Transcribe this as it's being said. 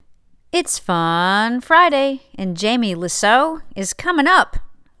It's Fun Friday, and Jamie Lissow is coming up.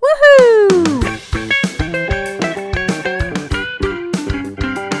 Woohoo!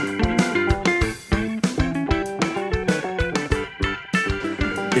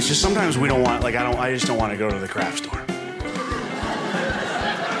 It's just sometimes we don't want, I just don't want to go to the craft store.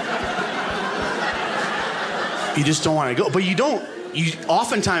 You just don't want to go, but you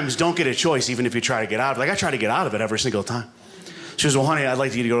oftentimes don't get a choice even if you try to get out of it. I try to get out of it every single time. She goes, well, honey, I'd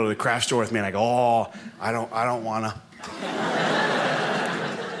like you to go to the craft store with me. And I go, I don't want to.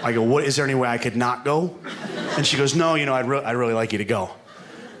 I go, what, is there any way I could not go? And she goes, no, I'd really like you to go.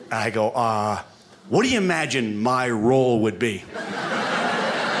 And I go, what do you imagine my role would be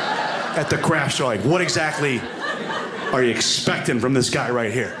at the craft store? Like, what exactly are you expecting from this guy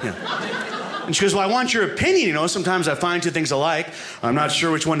right here? And she goes, well, I want your opinion, Sometimes I find two things alike. I'm not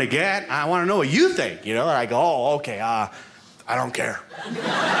sure which one to get. I want to know what you think, And I go, oh, okay, I don't care.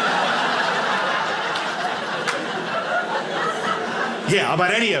 Yeah,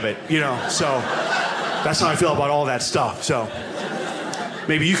 about any of it, So that's how I feel about all that stuff. So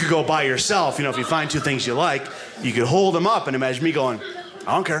maybe you could go by yourself, if you find two things you like, you could hold them up and imagine me going,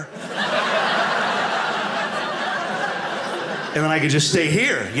 I don't care. And then I could just stay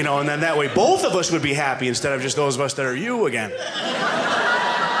here, and then that way both of us would be happy instead of just those of us that are you again.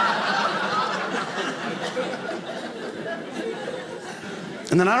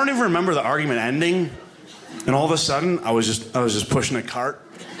 And then I don't even remember the argument ending, and all of a sudden I was just pushing a cart.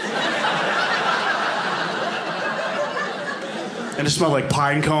 And it smelled like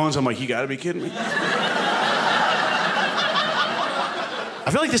pine cones. I'm like, you gotta be kidding me. I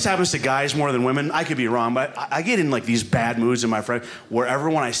feel like this happens to guys more than women. I could be wrong, but I get in these bad moods in my friend where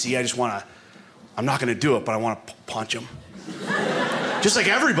everyone I see, I'm not gonna do it, but I wanna punch him. Just like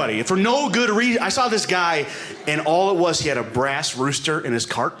everybody, for no good reason. I saw this guy, and all it was, he had a brass rooster in his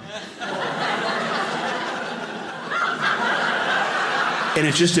cart. And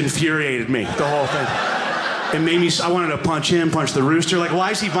it just infuriated me, the whole thing. It made me, I wanted to punch him, punch the rooster. Why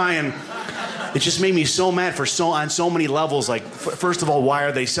is he buying? It just made me so mad on so many levels. First of all, why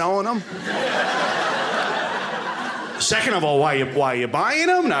are they selling them? Second of all, why are you buying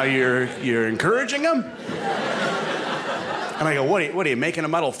them? Now you're encouraging them? And I go, what are you making a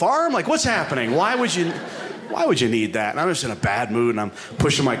metal farm? What's happening? Why would you need that? And I'm just in a bad mood, and I'm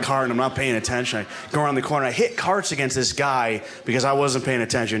pushing my cart, and I'm not paying attention. I go around the corner, I hit carts against this guy because I wasn't paying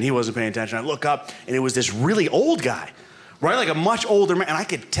attention. He wasn't paying attention. I look up, and it was this really old guy, right? A much older man. And I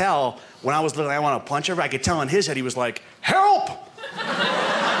could tell when I was little, I want to punch him. I could tell in his head he was like, help!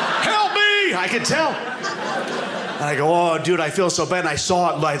 Help me! I could tell. And I go, oh, dude, I feel so bad. And I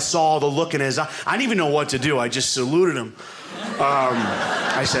saw the look in his eye. I didn't even know what to do. I just saluted him.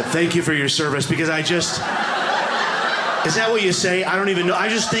 I said, thank you for your service, because is that what you say? I don't even know. I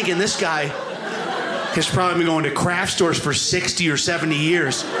just thinking this guy has probably been going to craft stores for 60 or 70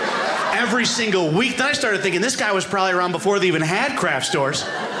 years. Every single week. Then I started thinking this guy was probably around before they even had craft stores.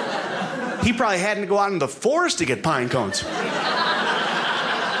 He probably had to go out in the forest to get pine cones.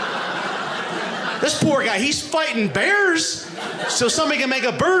 This poor guy, he's fighting bears so somebody can make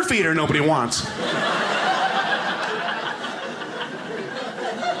a bird feeder nobody wants.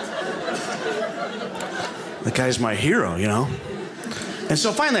 The guy's my hero, And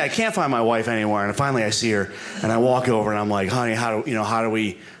so finally, I can't find my wife anywhere, and finally I see her, and I walk over, and I'm like, honey, how do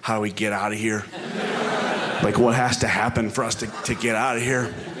we get out of here? What has to happen for us to get out of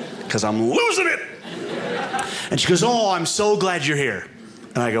here? Because I'm losing it. And she goes, oh, I'm so glad you're here.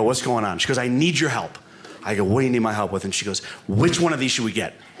 And I go, what's going on? She goes, I need your help. I go, what do you need my help with? And she goes, which one of these should we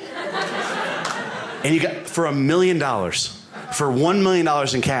get? And you got, for $1 million, for $1 million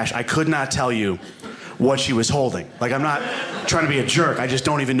in cash, I could not tell you what she was holding. I'm not trying to be a jerk. I just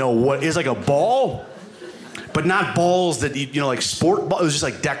don't even know what is a ball, but not balls that sport balls. It was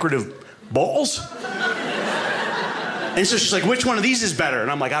just decorative balls. And so she's like, which one of these is better? And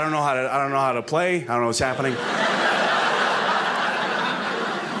I'm like, I don't know how to play. I don't know what's happening.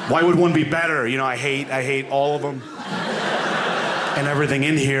 Why would one be better? I hate all of them and everything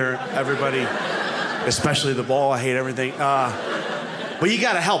in here. Everybody, especially the ball. I hate everything. But you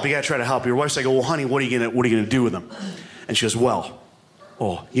gotta help. You gotta try to help. Your wife's like, well, honey, what are you gonna do with them? And she goes,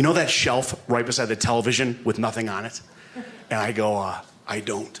 that shelf right beside the television with nothing on it? And I go, I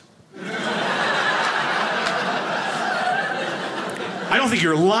don't. I don't think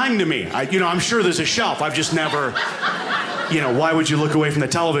you're lying to me. I'm sure there's a shelf. I've just never, why would you look away from the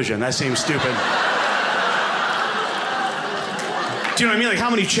television? That seems stupid. Do you know what I mean? How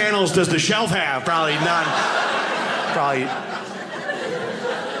many channels does the shelf have? Probably none.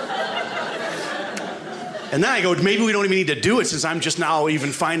 And then I go, maybe we don't even need to do it since I'm just now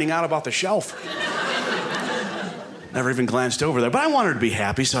even finding out about the shelf. Never even glanced over there. But I want her to be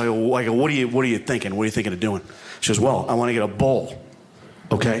happy, so I go, what are you thinking? What are you thinking of doing? She goes, well, I want to get a bowl,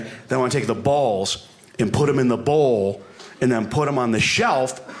 okay? Then I want to take the balls and put them in the bowl and then put them on the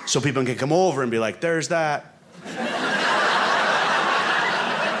shelf so people can come over and be like, there's that.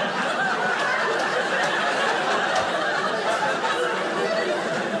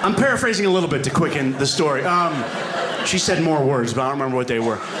 I'm paraphrasing a little bit to quicken the story. She said more words, but I don't remember what they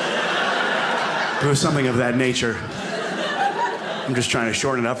were. It was something of that nature. I'm just trying to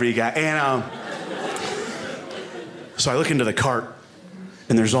shorten it up for you guys. And so I look into the cart,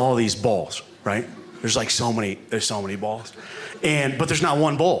 and there's all these balls, right? There's so many balls, but there's not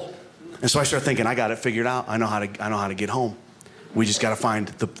one bowl. And so I start thinking, I got it figured out. I know how to get home. We just got to find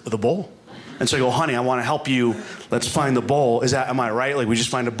the bowl. And so I go, honey, I want to help you. Let's find the bowl. Am I right? Like we just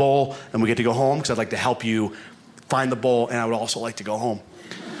find a bowl and we get to go home? Because I'd like to help you find the bowl, and I would also like to go home.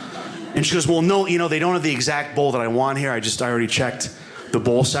 And she goes, well, no, they don't have the exact bowl that I want here. I already checked the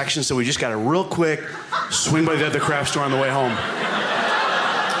bowl section, so we just got to real quick swing by the other craft store on the way home.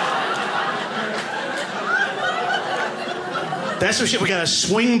 That's some shit. We got to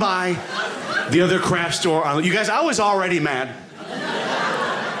swing by the other craft store. You guys, I was already mad.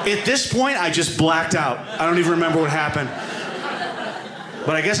 At this point, I just blacked out. I don't even remember what happened.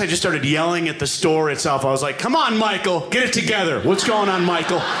 But I guess I just started yelling at the store itself. I was like, come on, Michael, get it together. What's going on,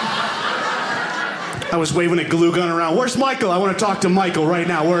 Michael? I was waving a glue gun around. Where's Michael? I want to talk to Michael right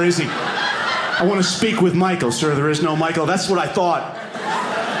now. Where is he? I want to speak with Michael. Sir, there is no Michael. That's what I thought.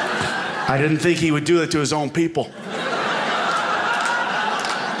 I didn't think he would do that to his own people.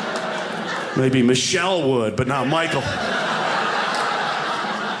 Maybe Michelle would, but not Michael.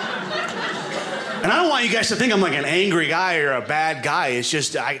 And I don't want you guys to think I'm like an angry guy or a bad guy. It's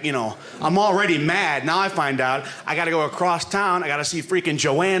just, I'm already mad. Now I find out I got to go across town. I got to see freaking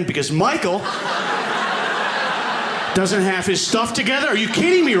Joanne because Michael doesn't have his stuff together. Are you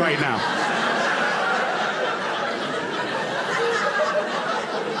kidding me right now?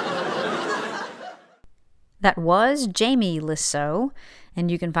 That was Jamie Lissow, and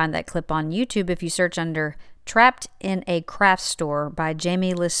you can find that clip on YouTube if you search under Trapped in a Craft Store by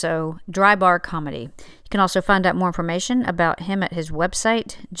Jamie Lissow, Dry Bar Comedy. You can also find out more information about him at his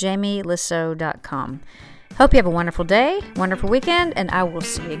website, jamielissow.com. Hope you have a wonderful day, wonderful weekend, and I will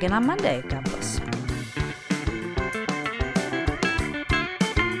see you again on Monday. God bless.